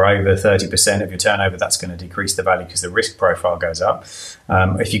customers that are over 30% of your turnover, that's going to decrease the value because the risk profile goes up.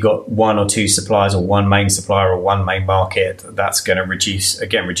 If you've got 1 or 2 suppliers or one main supplier or one main market, that's going to reduce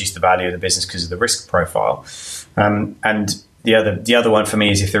the value of the business because of the risk profile. And the other one for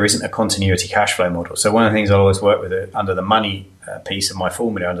me is if there isn't a continuity cash flow model. So one of the things I always work with under the money piece of my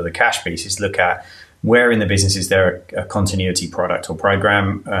formula, under the cash piece, is look at where in the business is there a continuity product or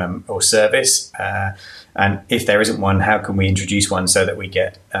program or service. And if there isn't one, how can we introduce one so that we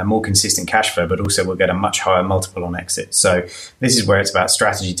get a more consistent cash flow, but also we'll get a much higher multiple on exit. So this is where it's about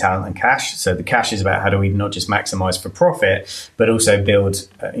strategy, talent, and cash. So the cash is about how do we not just maximize for profit, but also build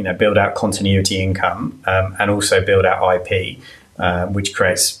out continuity income and also build out IP, which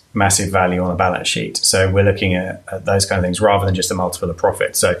creates massive value on the balance sheet. So we're looking at those kind of things rather than just a multiple of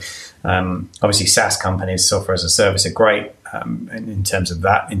profit. So obviously SaaS companies, software as a service, are great in terms of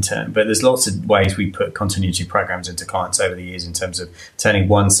that but there's lots of ways we put continuity programs into clients over the years in terms of turning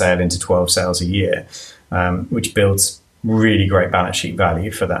one sale into 12 sales a year, which builds really great balance sheet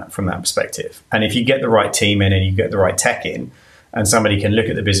value from that perspective. And if you get the right team in and you get the right tech in, and somebody can look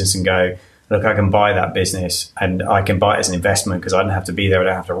at the business and go, look, I can buy that business and I can buy it as an investment because I don't have to be there, I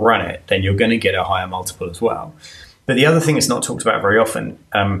don't have to run it, then you're going to get a higher multiple as well. But the other thing that's not talked about very often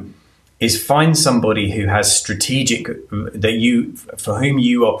is find somebody who has strategic, for whom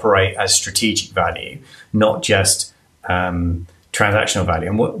you operate as strategic value, not just transactional value.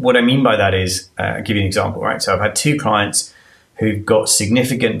 And what I mean by that is, I'll give you an example, right? So I've had 2 clients who've got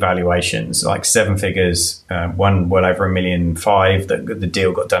significant valuations, like 7 figures, one well over $1.5 million. The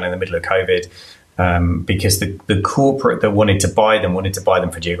deal got done in the middle of COVID. because the corporate that wanted to buy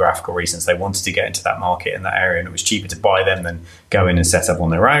them for geographical reasons. They wanted to get into that market in that area, and it was cheaper to buy them than go in and set up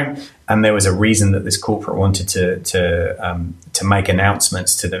on their own. And there was a reason that this corporate wanted to make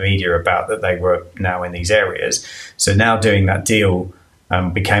announcements to the media about that they were now in these areas. So now doing that deal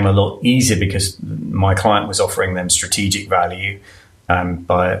became a lot easier because my client was offering them strategic value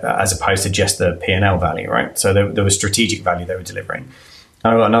as opposed to just the P&L value, right? So there was strategic value they were delivering.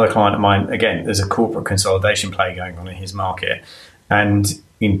 I've got another client of mine, again, there's a corporate consolidation play going on in his market. And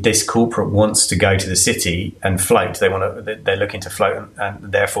this corporate wants to go to the city and float. They're looking to float,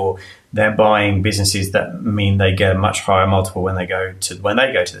 and therefore they're buying businesses that mean they get a much higher multiple when they go to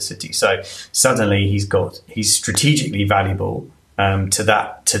the city. So suddenly he's strategically valuable to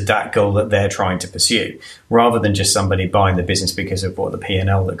that goal that they're trying to pursue, rather than just somebody buying the business because of what the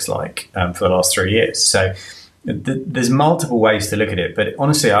P&L looks like for the last 3 years. So there's multiple ways to look at it, but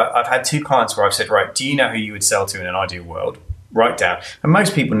honestly, I've had 2 clients where I've said, right, do you know who you would sell to in an ideal world? Write down. And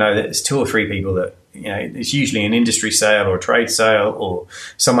most people know that it's 2 or 3 people that, it's usually an industry sale or a trade sale or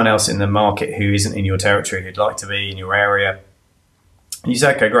someone else in the market who isn't in your territory who'd like to be in your area. And you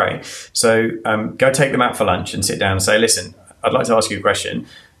say, okay, great. So go take them out for lunch and sit down and say, listen, I'd like to ask you a question.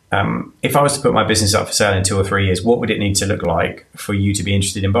 If I was to put my business up for sale in 2 or 3 years, what would it need to look like for you to be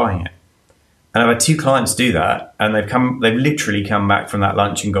interested in buying it? And I've had 2 clients do that, and they've literally come back from that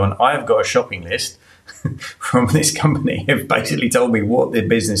lunch and gone, I've got a shopping list from this company who've basically told me what their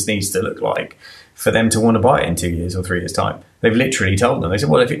business needs to look like for them to want to buy it in 2 years or 3 years' time. They've literally told them. They said,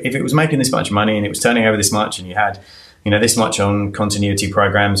 well, if it was making this much money and it was turning over this much and you had, this much on continuity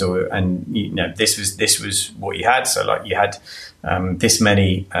programs this was what you had. So like you had this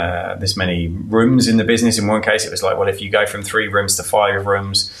many rooms in the business. In one case, it was like, well, if you go from 3 rooms to 5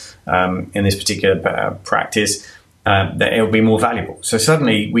 rooms, in this particular practice, that it'll be more valuable. So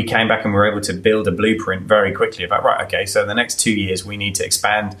suddenly we came back and we were able to build a blueprint very quickly about, right, okay, so the next 2 years we need to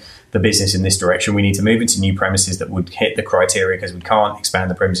expand the business in this direction. We need to move into new premises that would hit the criteria because we can't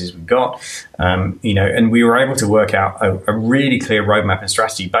expand the premises we've got. And we were able to work out a really clear roadmap and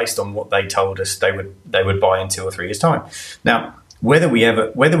strategy based on what they told us they would buy in 2 or 3 years' time. Now, whether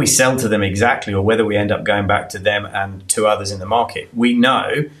we sell to them exactly or whether we end up going back to them and to others in the market, we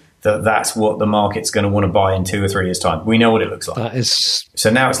know that's what the market's going to want to buy in 2 or 3 years' time. We know what it looks like. That is so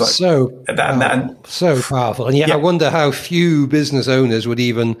now it's like so powerful. And yet I wonder how few business owners would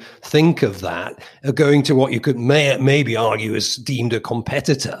even think of that, going to what you could maybe argue is deemed a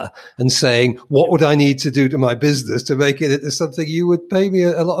competitor and saying, what would I need to do to my business to make it into something you would pay me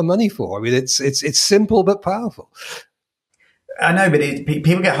a lot of money for? I mean, it's simple but powerful. I know, but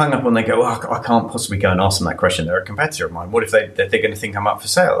people get hung up when they go, I can't possibly go and ask them that question. They're a competitor of mine. What if they're going to think I'm up for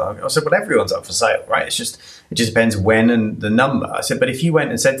sale? I said, well, everyone's up for sale, right? It just depends when and the number. I said, but if you went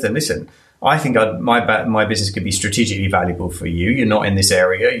and said to them, listen, I think my business could be strategically valuable for you. You're not in this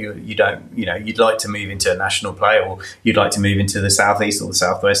area. You don't, you'd like to move into a national play, or you'd like to move into the southeast or the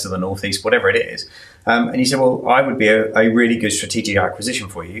southwest or the northeast, whatever it is. And you said, well, I would be a really good strategic acquisition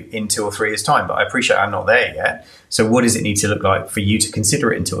for you in 2 or 3 years' time, but I appreciate I'm not there yet. So what does it need to look like for you to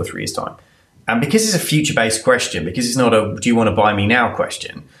consider it in 2 or 3 years' time? And because it's a future-based question, because it's not a do you want to buy me now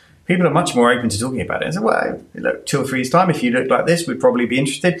question, people are much more open to talking about it. And so, well, look, 2 or 3 years' time, if you look like this, we'd probably be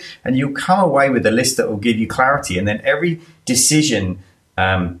interested. And you'll come away with a list that will give you clarity. And then every decision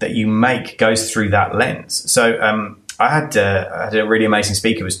that you make goes through that lens. So I had a really amazing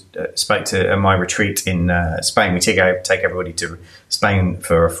speaker who spoke to my retreat in Spain. We take everybody to Spain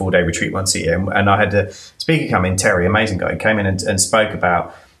for a 4-day retreat once a year. And I had a speaker come in, Terry, amazing guy, came in and spoke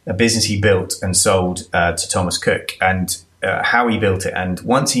about a business he built and sold to Thomas Cook and how he built it. And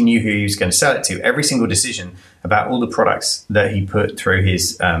once he knew who he was going to sell it to, every single decision about all the products that he put through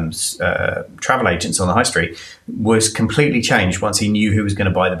his travel agents on the high street was completely changed once he knew who was going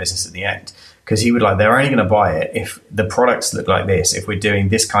to buy the business at the end. Because he would they're only going to buy it if the products look like this, if we're doing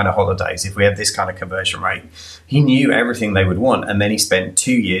this kind of holidays, if we have this kind of conversion rate. He knew everything they would want. And then he spent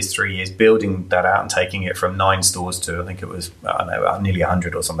 2 years, 3 years building that out and taking it from 9 stores to, I think it was, nearly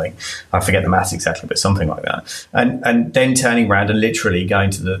 100 or something. I forget the maths exactly, but something like that. And then turning around and literally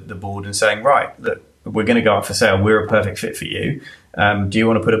going to the board and saying, right, look, we're going to go up for sale. We're a perfect fit for you. Do you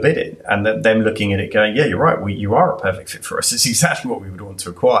want to put a bid in? And them looking at it going, yeah, you're right. You are a perfect fit for us. It's exactly what we would want to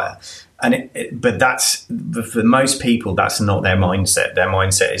acquire. But that's, for most people, that's not their mindset. Their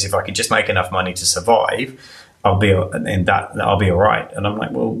mindset is, if I could just make enough money to survive, I'll be all right. And I'm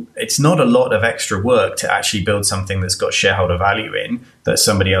like, well, it's not a lot of extra work to actually build something that's got shareholder value in that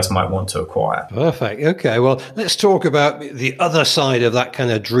somebody else might want to acquire. Perfect. Okay. Well, let's talk about the other side of that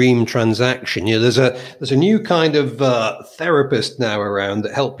kind of dream transaction. There's a new kind of therapist now around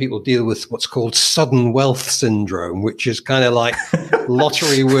that help people deal with what's called sudden wealth syndrome, which is kind of like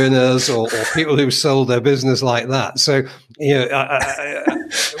lottery winners or people who sold their business like that. So,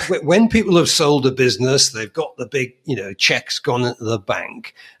 when people have sold a business, they've got the big, checks gone into the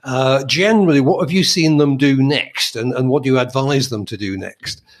bank. Generally, what have you seen them do next, and what do you advise them to do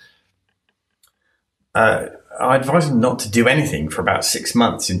next? I advise them not to do anything for about 6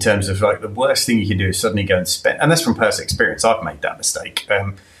 months. In terms of like the worst thing you can do is suddenly go and spend, and that's from personal experience. I've made that mistake.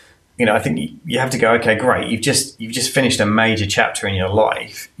 I think you have to go, okay, great. You've just finished a major chapter in your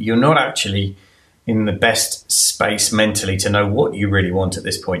life. You're not actually in the best space mentally to know what you really want at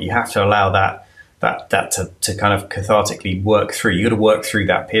this point. You have to allow that to kind of cathartically work through. You got to work through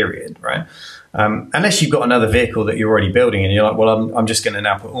that period, right? Unless you've got another vehicle that you're already building and you're like, well, I'm just going to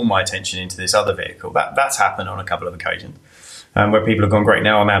now put all my attention into this other vehicle. That's happened on a couple of occasions where people have gone, great,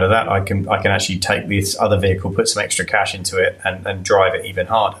 now I'm out of that. I can actually take this other vehicle, put some extra cash into it and drive it even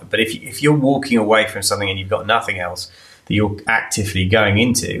harder. But if you're walking away from something and you've got nothing else that you're actively going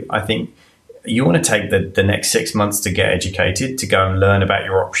into, I think you want to take the next 6 months to get educated, to go and learn about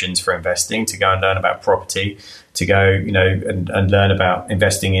your options for investing, to go and learn about property, to go, and learn about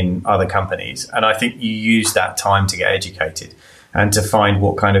investing in other companies. And I think you use that time to get educated and to find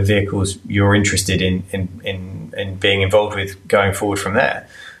what kind of vehicles you're interested in being involved with going forward from there.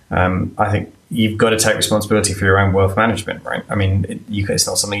 I think you've got to take responsibility for your own wealth management, right? I mean, it's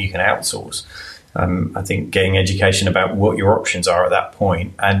not something you can outsource. I think getting education about what your options are at that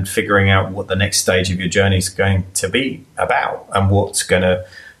point and figuring out what the next stage of your journey is going to be about and what's going to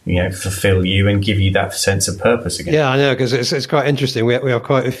fulfill you and give you that sense of purpose again. Yeah, I know, because it's quite interesting. We have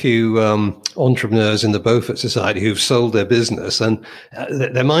quite a few entrepreneurs in the Beaufort Society who've sold their business, and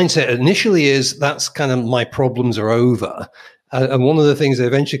their mindset initially is that's kind of my problems are over. And one of the things they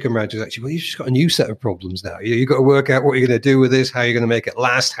eventually come around to is actually, well, you've just got a new set of problems now. You've got to work out what you're going to do with this, how you're going to make it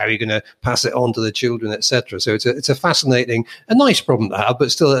last, how you're going to pass it on to the children, etc. So it's a fascinating, a nice problem to have,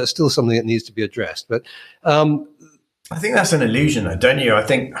 but still something that needs to be addressed. But I think that's an illusion, though, don't you? I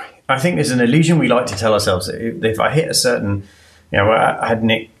think there's an illusion we like to tell ourselves that if I hit a certain, I had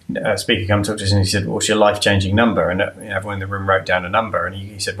Nick speaker come talk to us and he said, what's your life-changing number? And everyone in the room wrote down a number and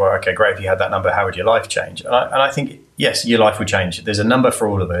he said, well, okay, great, if you had that number, how would your life change? And I think, yes, your life would change. There's a number for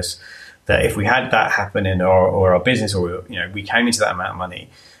all of us that if we had that happen in our business or we came into that amount of money,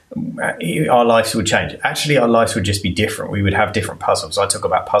 our lives would change. Actually, our lives would just be different. We would have different puzzles. I talk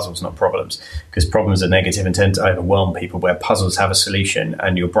about puzzles, not problems, because problems are negative and tend to overwhelm people, where puzzles have a solution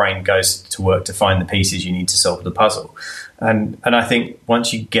and your brain goes to work to find the pieces you need to solve the puzzle. And I think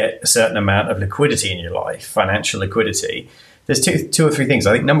once you get a certain amount of liquidity in your life, financial liquidity, there's two or three things.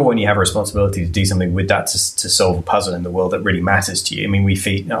 I think number one, you have a responsibility to do something with that to solve a puzzle in the world that really matters to you. I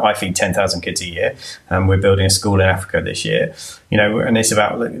mean, I feed 10,000 kids a year, and we're building a school in Africa this year. And it's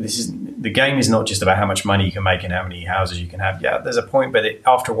about the game is not just about how much money you can make and how many houses you can have. Yeah, there's a point, but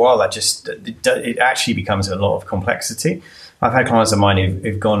after a while, it actually becomes a lot of complexity. I've had clients of mine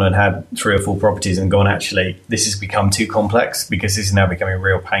who've gone and had 3 or 4 properties and gone, actually, this has become too complex because this is now becoming a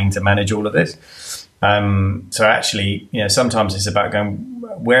real pain to manage all of this. So actually, sometimes it's about going,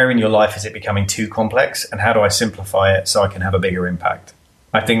 where in your life is it becoming too complex and how do I simplify it so I can have a bigger impact?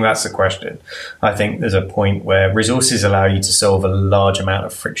 I think that's the question. I think there's a point where resources allow you to solve a large amount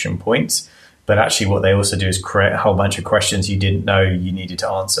of friction points, but actually what they also do is create a whole bunch of questions you didn't know you needed to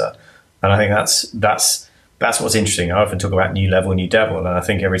answer. And I think that's what's interesting. I often talk about new level, new devil. And I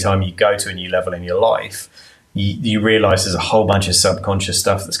think every time you go to a new level in your life, you realize there's a whole bunch of subconscious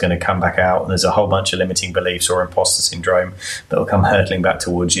stuff that's going to come back out. And there's a whole bunch of limiting beliefs or imposter syndrome that will come hurtling back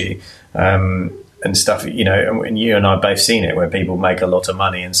towards you. And stuff, and you and I have both seen it, where people make a lot of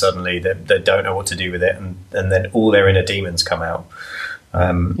money and suddenly they don't know what to do with it. And then all their inner demons come out.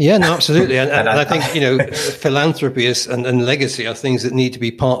 Yeah, no, absolutely. And I think, philanthropy and legacy are things that need to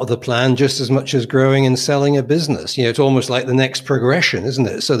be part of the plan just as much as growing and selling a business. It's almost like the next progression, isn't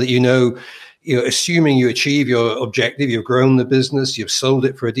it? So that assuming you achieve your objective, you've grown the business, you've sold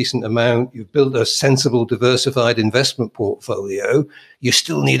it for a decent amount, you've built a sensible, diversified investment portfolio, you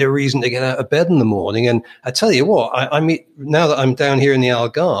still need a reason to get out of bed in the morning. And I tell you what, I meet, now that I'm down here in the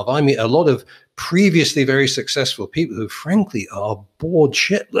Algarve, I meet a lot of previously very successful people who frankly are bored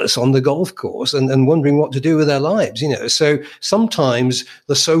shitless on the golf course and wondering what to do with their lives, So sometimes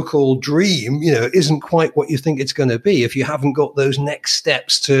the so-called dream, isn't quite what you think it's going to be if you haven't got those next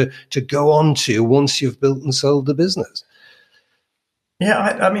steps to go on to once you've built and sold the business. Yeah,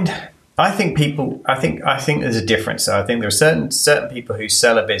 I mean, I think there's a difference. So I think there are certain people who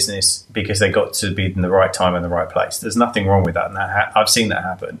sell a business because they got to be in the right time and the right place. There's nothing wrong with that, and I've seen that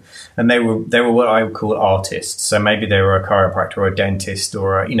happen. And they were what I would call artists. So maybe they were a chiropractor or a dentist,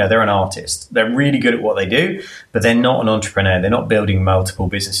 or they're an artist. They're really good at what they do, but they're not an entrepreneur. They're not building multiple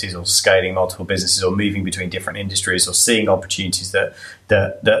businesses or scaling multiple businesses or moving between different industries or seeing opportunities that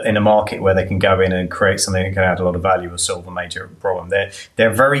in a market where they can go in and create something that can add a lot of value or solve a major problem.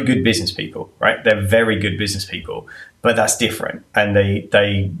 They're very good business people, right? They're very good business people, but that's different. And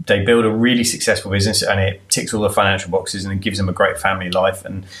they build a really successful business, and it ticks all the financial boxes, and it gives them a great family life.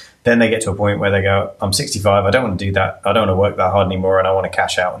 And then they get to a point where they go, I'm 65, I don't want to do that. I don't want to work that hard anymore, and I want to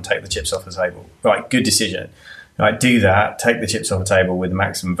cash out and take the chips off the table. Right, good decision. Right, do that, take the chips off the table with the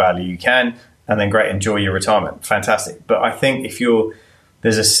maximum value you can, and then great, enjoy your retirement. Fantastic. But I think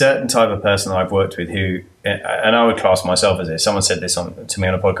there's a certain type of person that I've worked with who, and I would class myself as this. Someone said this to me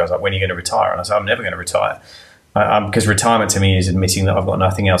on a podcast, like, when are you going to retire? And I said, I'm never going to retire. Because retirement to me is admitting that I've got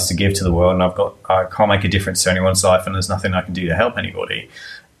nothing else to give to the world, and I can't make a difference to anyone's life, and there's nothing I can do to help anybody.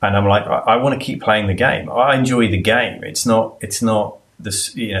 And I'm like, I want to keep playing the game. I enjoy the game. It's not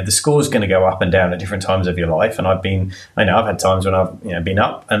the score's going to go up and down at different times of your life. And I've had times when I've been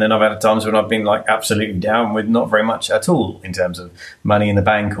up, and then I've had times when I've been like absolutely down with not very much at all in terms of money in the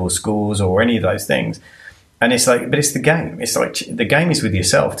bank or scores or any of those things. And it's like, but it's the game. It's like the game is with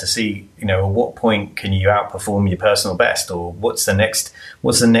yourself to see, at what point can you outperform your personal best, or what's the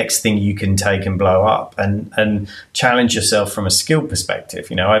next thing you can take and blow up, and challenge yourself from a skill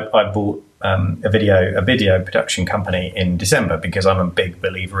perspective. I bought a video production company in December because I'm a big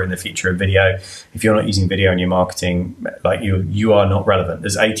believer in the future of video. If you're not using video in your marketing, like you are not relevant.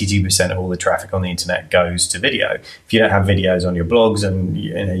 There's 82% of all the traffic on the internet goes to video. If you don't have videos on your blogs and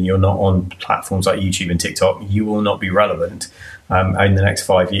you're not on platforms like YouTube and TikTok, you will not be relevant in the next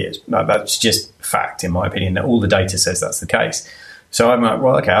 5 years. That's just fact, in my opinion. All the data says that's the case. So I'm like,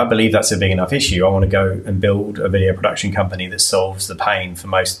 well, okay, I believe that's a big enough issue. I want to go and build a video production company that solves the pain for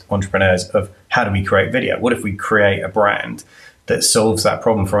most entrepreneurs of how do we create video? What if we create a brand that solves that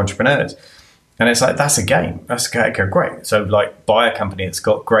problem for entrepreneurs? And it's like, that's a game. That's okay, great. So like, buy a company that's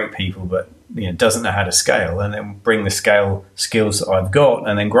got great people, but doesn't know how to scale, and then bring the scale skills that I've got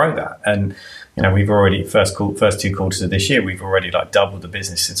and then grow that. And we've already first 2 quarters of this year, we've already like doubled the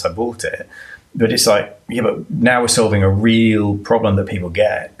business since I bought it. But it's like, yeah, but now we're solving a real problem that people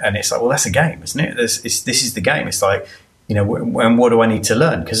get. And it's like, well, that's a game, isn't it? This is the game. It's like, and what do I need to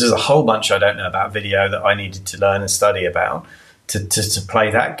learn? Because there's a whole bunch I don't know about video that I needed to learn and study about to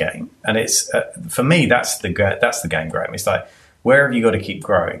play that game. And it's, for me, that's the game, Graham. It's like, where have you got to keep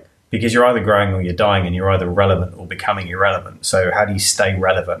growing? Because you're either growing or you're dying, and you're either relevant or becoming irrelevant. So how do you stay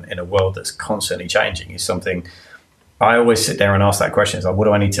relevant in a world that's constantly changing is something I always sit there and ask that question. It's like, what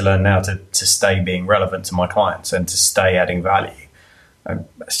do I need to learn now to stay being relevant to my clients and to stay adding value?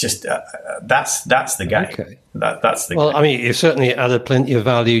 It's just, that's the game. Okay. That's the game. Well, I mean, you've certainly added plenty of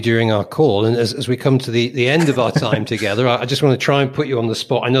value during our call. And as we come to the end of our time together, I just want to try and put you on the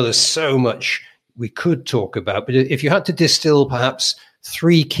spot. I know there's so much we could talk about, but if you had to distill perhaps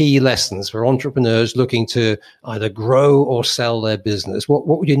 3 key lessons for entrepreneurs looking to either grow or sell their business, what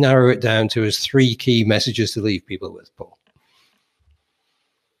would you narrow it down to as 3 key messages to leave people with, Paul?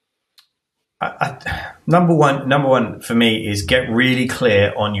 Number one for me is get really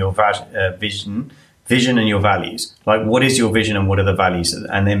clear on your vision and your values. Like, what is your vision and what are the values?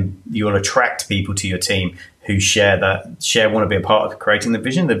 And then you'll attract people to your team who want to be a part of creating the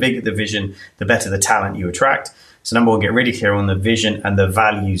vision. The bigger the vision, the better the talent you attract. So number one, get really clear on the vision and the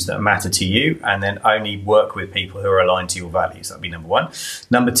values that matter to you, and then only work with people who are aligned to your values. That'd be number one.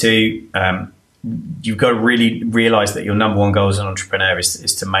 Number 2, you've got to really realize that your number one goal as an entrepreneur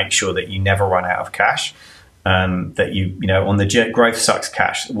is to make sure that you never run out of cash. That on the growth sucks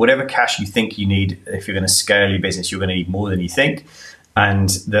cash. Whatever cash you think you need, if you're going to scale your business, you're going to need more than you think. And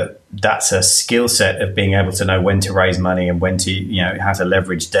that's a skill set of being able to know when to raise money and when to, how to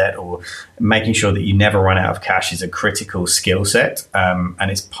leverage debt, or making sure that you never run out of cash is a critical skill set.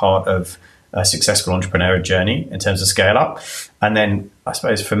 And it's part of a successful entrepreneurial journey in terms of scale up. And then I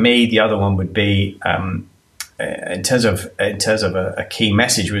suppose for me, the other one would be, in terms of a key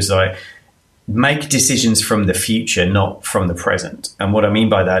message was like, make decisions from the future, not from the present. And what I mean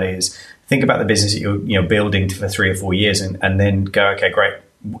by that is, think about the business that you're building for 3 or 4 years, and then go, okay, great.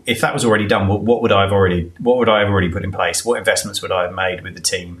 if that was already done, what would I have already put in place? What investments would I have made with the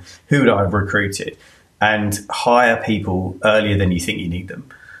team? Who would I have recruited? And hire people earlier than you think you need them.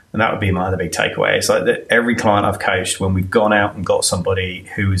 And that would be my other big takeaway. It's like that every client I've coached, when we've gone out and got somebody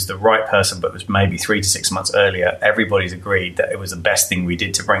who was the right person, but was maybe 3 to 6 months earlier, everybody's agreed that it was the best thing we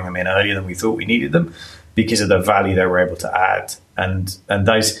did to bring them in earlier than we thought we needed them, because of the value they were able to add. And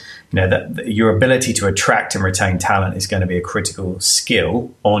those, that your ability to attract and retain talent is going to be a critical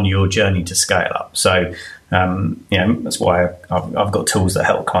skill on your journey to scale up. So, that's why I've got tools that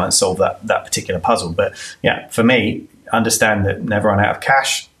help clients solve that particular puzzle. But yeah, for me, understand that never run out of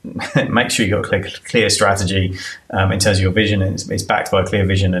cash. Make sure you've got a clear strategy in terms of your vision. It's backed by a clear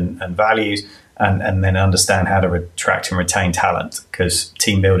vision and values. And then understand how to attract and retain talent, because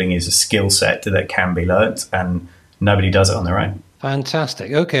team building is a skill set that can be learnt, and nobody does it on their own.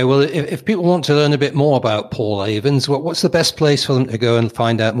 Fantastic. Okay, well, if people want to learn a bit more about Paul Avins, what's the best place for them to go and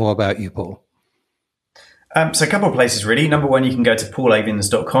find out more about you, Paul? So a couple of places, really. Number one, you can go to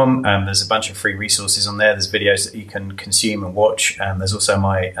paulavins.com. There's a bunch of free resources on there. There's videos that you can consume and watch. There's also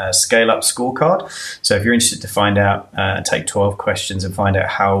my Scale Up scorecard. So if you're interested to find out, take 12 questions and find out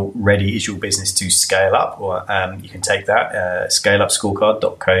how ready is your business to scale up, or you can take that,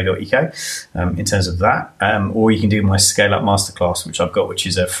 scaleupscorecard.co.uk in terms of that. Or you can do my Scale Up Masterclass, which I've got, which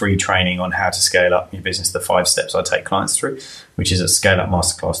is a free training on how to scale up your business, the 5 steps I take clients through, which is at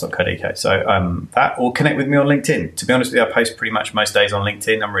scaleupmasterclass.co.uk. So that, or connect with me on LinkedIn. To be honest with you, I post pretty much most days on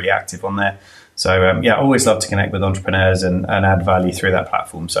LinkedIn. I'm really active on there. So I always love to connect with entrepreneurs and add value through that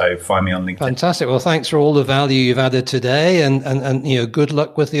platform. So find me on LinkedIn. Fantastic. Well, thanks for all the value you've added today, and good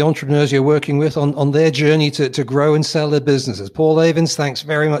luck with the entrepreneurs you're working with on their journey to grow and sell their businesses. Paul Avins, thanks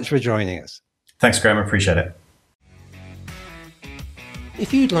very much for joining us. Thanks, Graham. I appreciate it.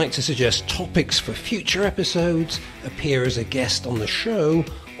 If you'd like to suggest topics for future episodes, appear as a guest on the show,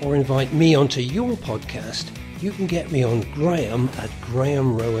 or invite me onto your podcast, you can get me on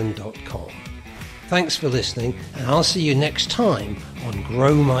graham@grahamrowan.com. Thanks for listening, and I'll see you next time on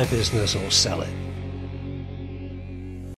Grow My Business or Sell It.